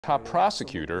Top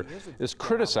prosecutor is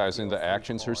criticizing the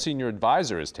actions her senior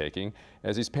advisor is taking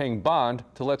as he's paying bond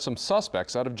to let some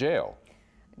suspects out of jail.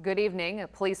 Good evening.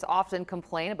 Police often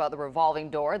complain about the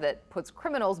revolving door that puts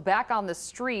criminals back on the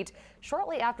street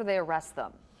shortly after they arrest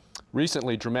them.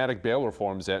 Recently, dramatic bail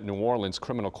reforms at New Orleans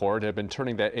criminal court have been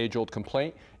turning that age-old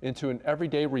complaint into an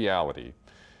everyday reality.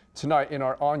 Tonight, in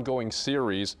our ongoing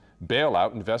series,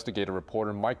 Bailout, investigative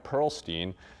reporter Mike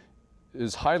Perlstein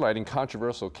is highlighting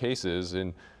controversial cases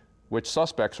in which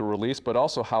suspects were released, but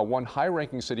also how one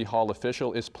high-ranking City Hall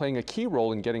official is playing a key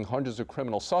role in getting hundreds of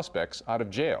criminal suspects out of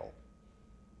jail.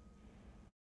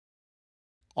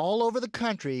 All over the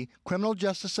country, criminal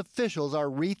justice officials are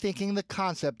rethinking the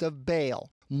concept of bail.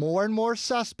 More and more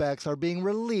suspects are being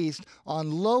released on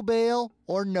low bail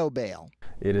or no bail.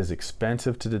 It is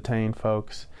expensive to detain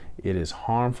folks. It is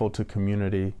harmful to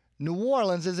community. New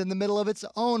Orleans is in the middle of its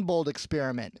own bold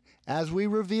experiment. As we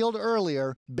revealed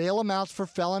earlier, bail amounts for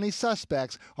felony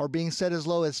suspects are being set as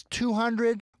low as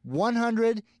 $200,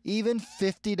 $100, even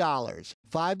 $50,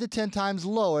 5 to 10 times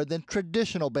lower than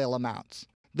traditional bail amounts.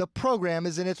 The program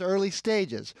is in its early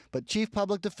stages, but Chief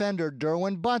Public Defender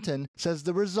Derwin Bunton says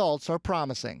the results are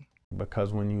promising.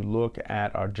 Because when you look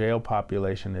at our jail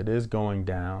population, it is going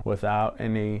down without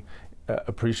any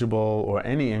appreciable or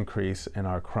any increase in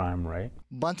our crime rate.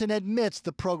 Bunton admits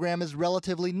the program is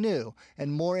relatively new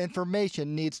and more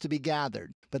information needs to be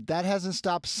gathered. But that hasn't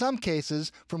stopped some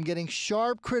cases from getting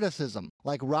sharp criticism,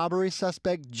 like robbery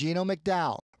suspect Gino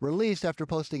McDowell, released after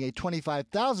posting a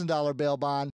 $25,000 bail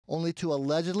bond, only to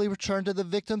allegedly return to the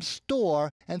victim's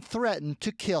store and threaten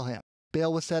to kill him.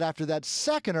 Bail was set after that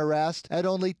second arrest at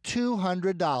only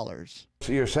 $200.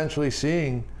 So you're essentially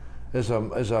seeing is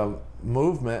a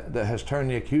movement that has turned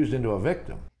the accused into a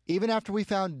victim. Even after we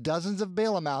found dozens of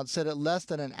bail amounts set at less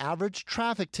than an average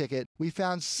traffic ticket, we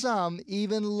found some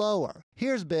even lower.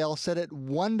 Here's bail set at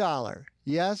 $1.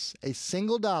 Yes, a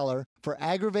single dollar for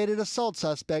aggravated assault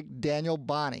suspect Daniel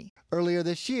Bonney. Earlier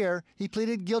this year, he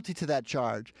pleaded guilty to that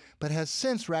charge, but has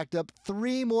since racked up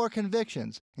 3 more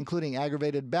convictions, including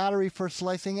aggravated battery for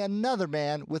slicing another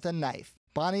man with a knife.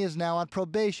 Bonney is now on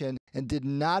probation and did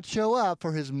not show up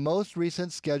for his most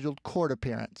recent scheduled court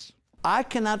appearance. I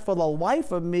cannot for the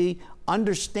life of me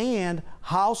understand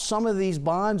how some of these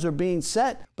bonds are being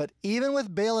set. But even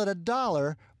with bail at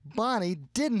 $1, Bonney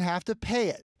didn't have to pay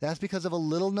it. That's because of a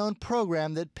little-known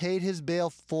program that paid his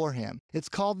bail for him. It's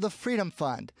called the Freedom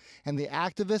Fund, and the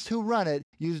activists who run it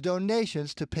use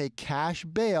donations to pay cash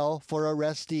bail for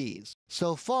arrestees.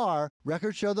 So far,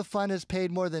 records show the fund has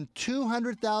paid more than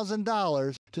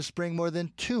 $200,000 to spring more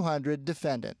than 200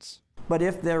 defendants. But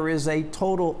if there is a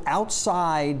total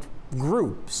outside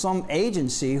group, some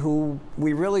agency who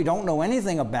we really don't know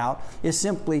anything about, is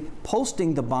simply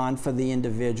posting the bond for the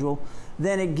individual,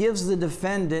 then it gives the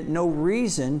defendant no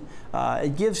reason,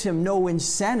 it gives him no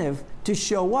incentive to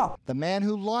show up. The man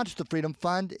who launched the Freedom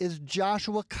Fund is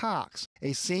Joshua Cox,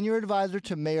 a senior advisor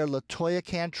to Mayor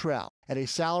Cantrell. At a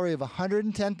salary of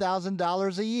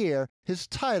 $110,000 a year, his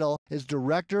title is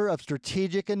Director of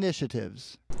Strategic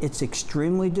Initiatives. It's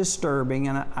extremely disturbing,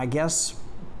 and I guess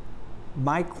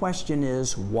my question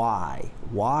is why?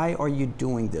 Why are you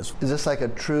doing this? Is this like a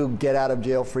true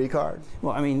get-out-of-jail-free card?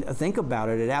 Well, I mean, think about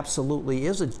it. It absolutely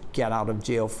is a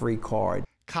get-out-of-jail-free card.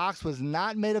 Cox was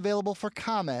not made available for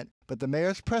comment, but the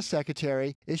mayor's press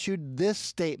secretary issued this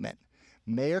statement.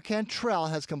 Mayor Cantrell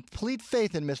has complete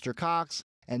faith in Mr. Cox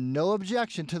and no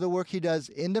objection to the work he does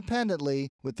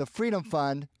independently with the Freedom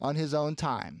Fund on his own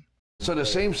time. So the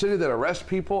same city that arrests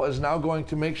people is now going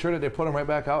to make sure that they put them right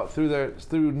back out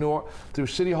through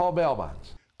City Hall bail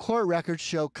bonds. Court records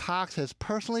show Cox has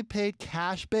personally paid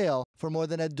cash bail for more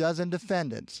than a dozen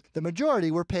defendants. The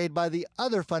majority were paid by the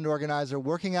other fund organizer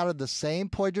working out of the same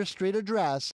Poydras Street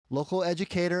address, local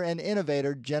educator and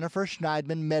innovator Jennifer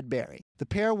Schneidman Medberry. The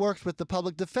pair works with the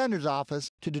public defender's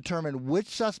office to determine which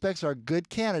suspects are good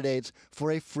candidates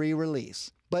for a free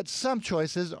release. But some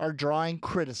choices are drawing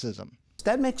criticism.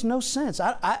 That makes no sense.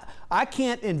 I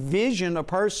can't envision a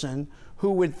person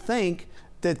who would think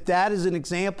that that is an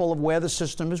example of where the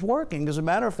system is working. As a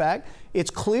matter of fact,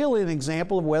 it's clearly an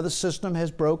example of where the system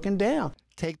has broken down.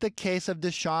 Take the case of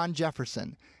Deshaun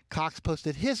Jefferson. Cox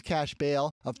posted his cash bail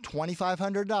of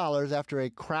 $2,500 after a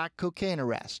crack cocaine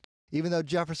arrest, even though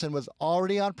Jefferson was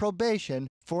already on probation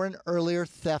for an earlier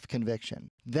theft conviction.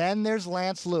 Then there's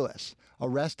Lance Lewis,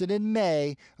 arrested in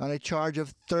May on a charge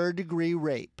of third-degree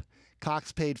rape.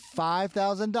 Cox paid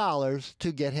 $5,000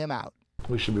 to get him out.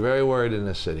 We should be very worried in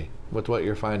this city with what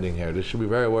you're finding here. This should be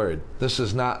very worried. This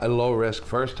is not a low-risk,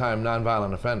 first-time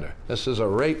nonviolent offender. This is a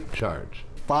rape charge.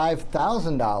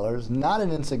 $5,000, not an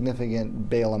insignificant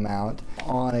bail amount,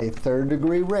 on a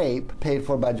third-degree rape paid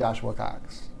for by Joshua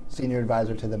Cox, senior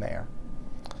advisor to the mayor.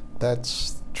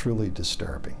 That's truly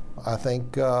disturbing. I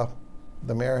think the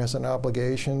mayor has an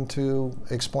obligation to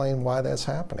explain why that's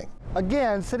happening.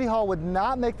 Again, City Hall would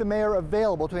not make the mayor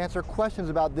available to answer questions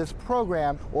about this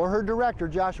program or her director,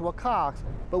 Joshua Cox,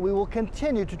 but we will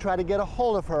continue to try to get a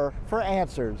hold of her for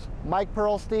answers. Mike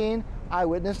Pearlstein,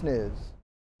 Eyewitness News.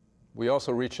 We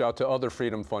also reached out to other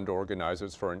Freedom Fund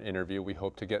organizers for an interview. We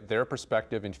hope to get their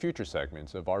perspective in future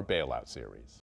segments of our bailout series.